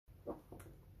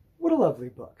What a lovely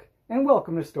book, and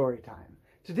welcome to Story Time.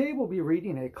 Today we'll be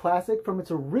reading a classic from its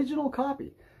original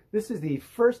copy. This is the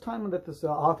first time that this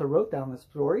author wrote down this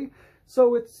story,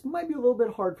 so it might be a little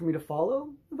bit hard for me to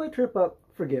follow. If I trip up,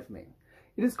 forgive me.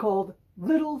 It is called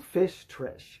Little Fish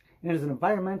Trish, and it is an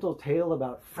environmental tale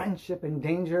about friendship and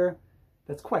danger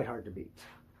that's quite hard to beat.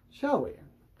 Shall we?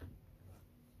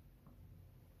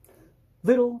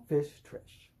 Little Fish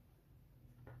Trish.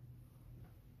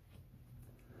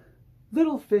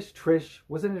 Little Fish Trish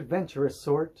was an adventurous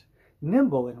sort.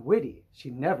 Nimble and witty, she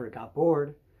never got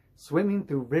bored. Swimming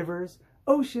through rivers,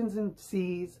 oceans, and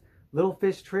seas, Little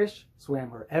Fish Trish swam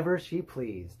wherever she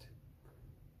pleased.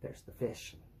 There's the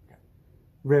fish.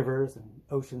 Rivers and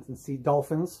oceans and sea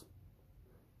dolphins.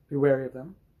 Be wary of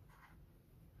them.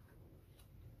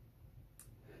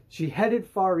 She headed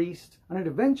far east on an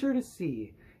adventure to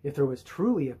see if there was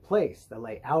truly a place that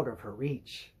lay out of her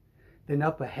reach. Then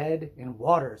up ahead, in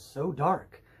waters so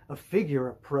dark, a figure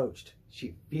approached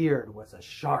she feared was a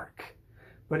shark.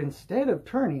 But instead of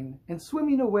turning and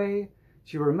swimming away,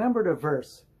 she remembered a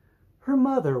verse her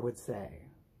mother would say.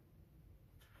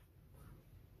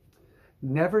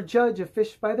 Never judge a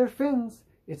fish by their fins.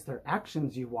 It's their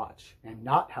actions you watch, and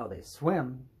not how they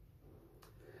swim.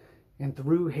 And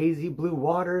through hazy blue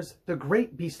waters, the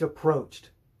great beast approached,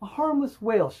 a harmless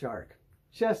whale shark,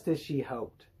 just as she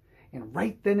hoped. And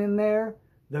right then and there,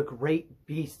 the great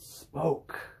beast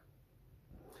spoke.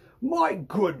 My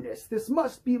goodness, this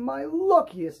must be my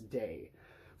luckiest day,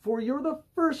 for you're the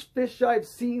first fish I've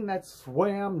seen that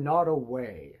swam not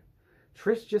away.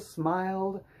 Trish just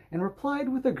smiled and replied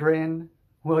with a grin,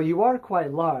 well, you are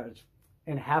quite large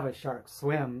and have a shark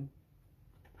swim.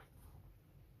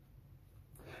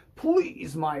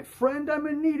 Please, my friend, I'm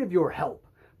in need of your help.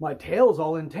 My tail's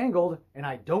all entangled, and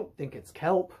I don't think it's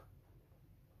kelp.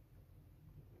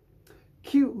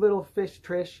 Cute little Fish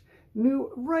Trish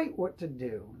knew right what to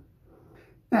do.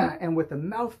 And with a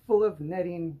mouthful of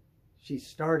netting, she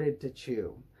started to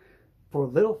chew. For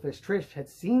Little Fish Trish had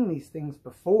seen these things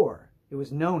before. It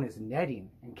was known as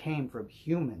netting and came from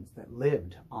humans that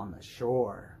lived on the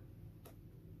shore.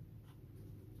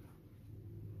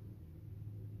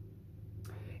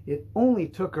 It only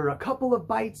took her a couple of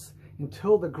bites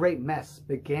until the great mess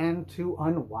began to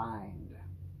unwind.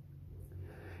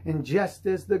 And just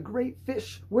as the great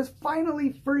fish was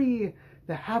finally free,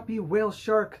 the happy whale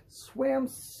shark swam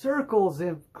circles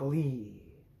in glee.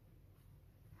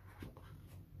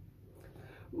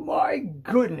 My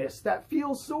goodness, that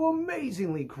feels so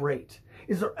amazingly great.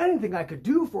 Is there anything I could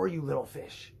do for you, little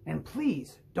fish? And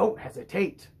please, don't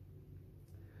hesitate,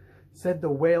 said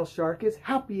the whale shark, as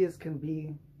happy as can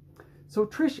be. So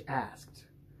Trish asked,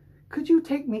 could you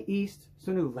take me east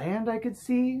so new land I could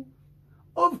see?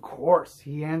 Of course,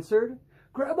 he answered.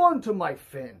 Grab onto my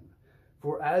fin,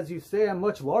 for as you say, I'm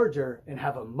much larger and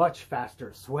have a much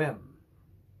faster swim.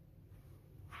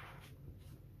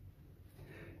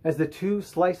 As the two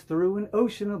sliced through an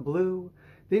ocean of blue,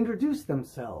 they introduced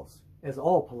themselves, as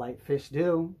all polite fish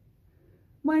do.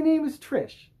 My name is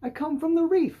Trish. I come from the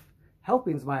reef.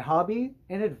 Helping's my hobby,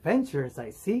 and adventures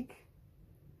I seek.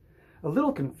 A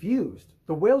little confused,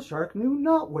 the whale shark knew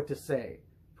not what to say,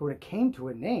 for when it came to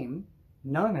a name,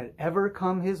 none had ever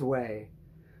come his way.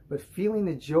 But feeling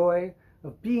the joy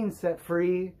of being set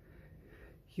free,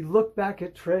 he looked back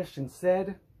at Trish and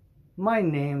said, my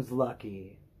name's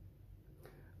Lucky.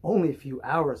 Only a few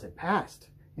hours had passed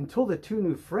until the two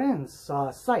new friends saw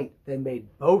a sight that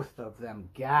made both of them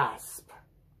gasp.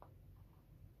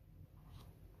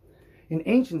 An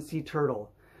ancient sea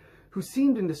turtle, who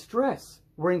seemed in distress,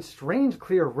 wearing strange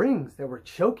clear rings that were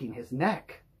choking his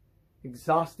neck.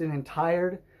 Exhausted and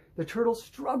tired, the turtle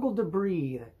struggled to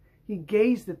breathe. He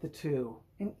gazed at the two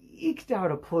and eked out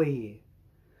a plea.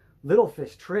 Little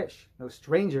Fish Trish, no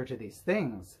stranger to these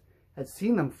things, had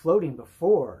seen them floating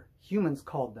before. Humans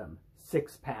called them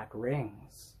six-pack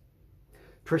rings.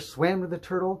 Trish swam to the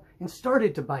turtle and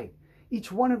started to bite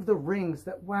each one of the rings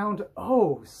that wound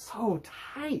oh so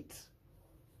tight.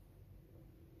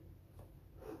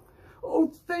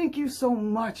 Oh, thank you so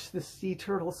much, the sea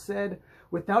turtle said.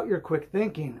 Without your quick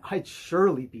thinking, I'd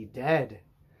surely be dead.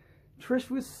 Trish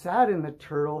was saddened the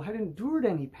turtle had endured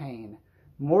any pain.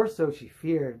 More so she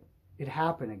feared it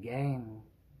happen again.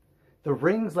 The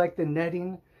rings, like the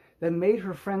netting that made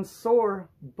her friends sore,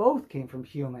 both came from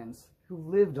humans who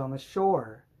lived on the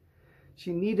shore.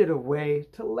 She needed a way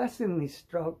to lessen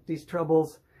these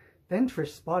troubles. Then Trish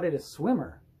spotted a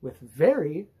swimmer with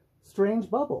very strange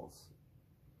bubbles.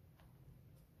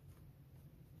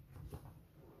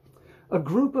 A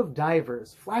group of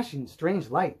divers, flashing strange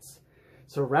lights,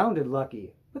 surrounded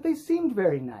Lucky, but they seemed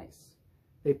very nice.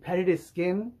 They petted his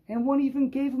skin, and one even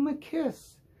gave him a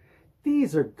kiss.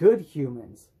 These are good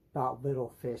humans, thought Little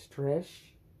Fish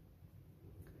Trish.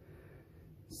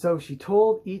 So she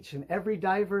told each and every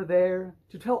diver there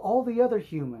to tell all the other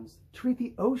humans to treat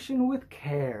the ocean with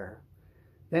care.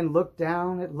 Then looked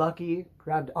down at Lucky,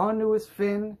 grabbed onto his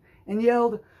fin, and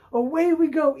yelled, "Away we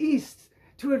go east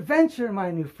to adventure, my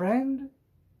new friend."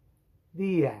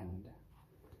 The end.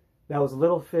 That was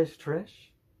Little Fish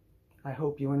Trish. I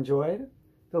hope you enjoyed.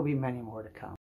 There'll be many more to come.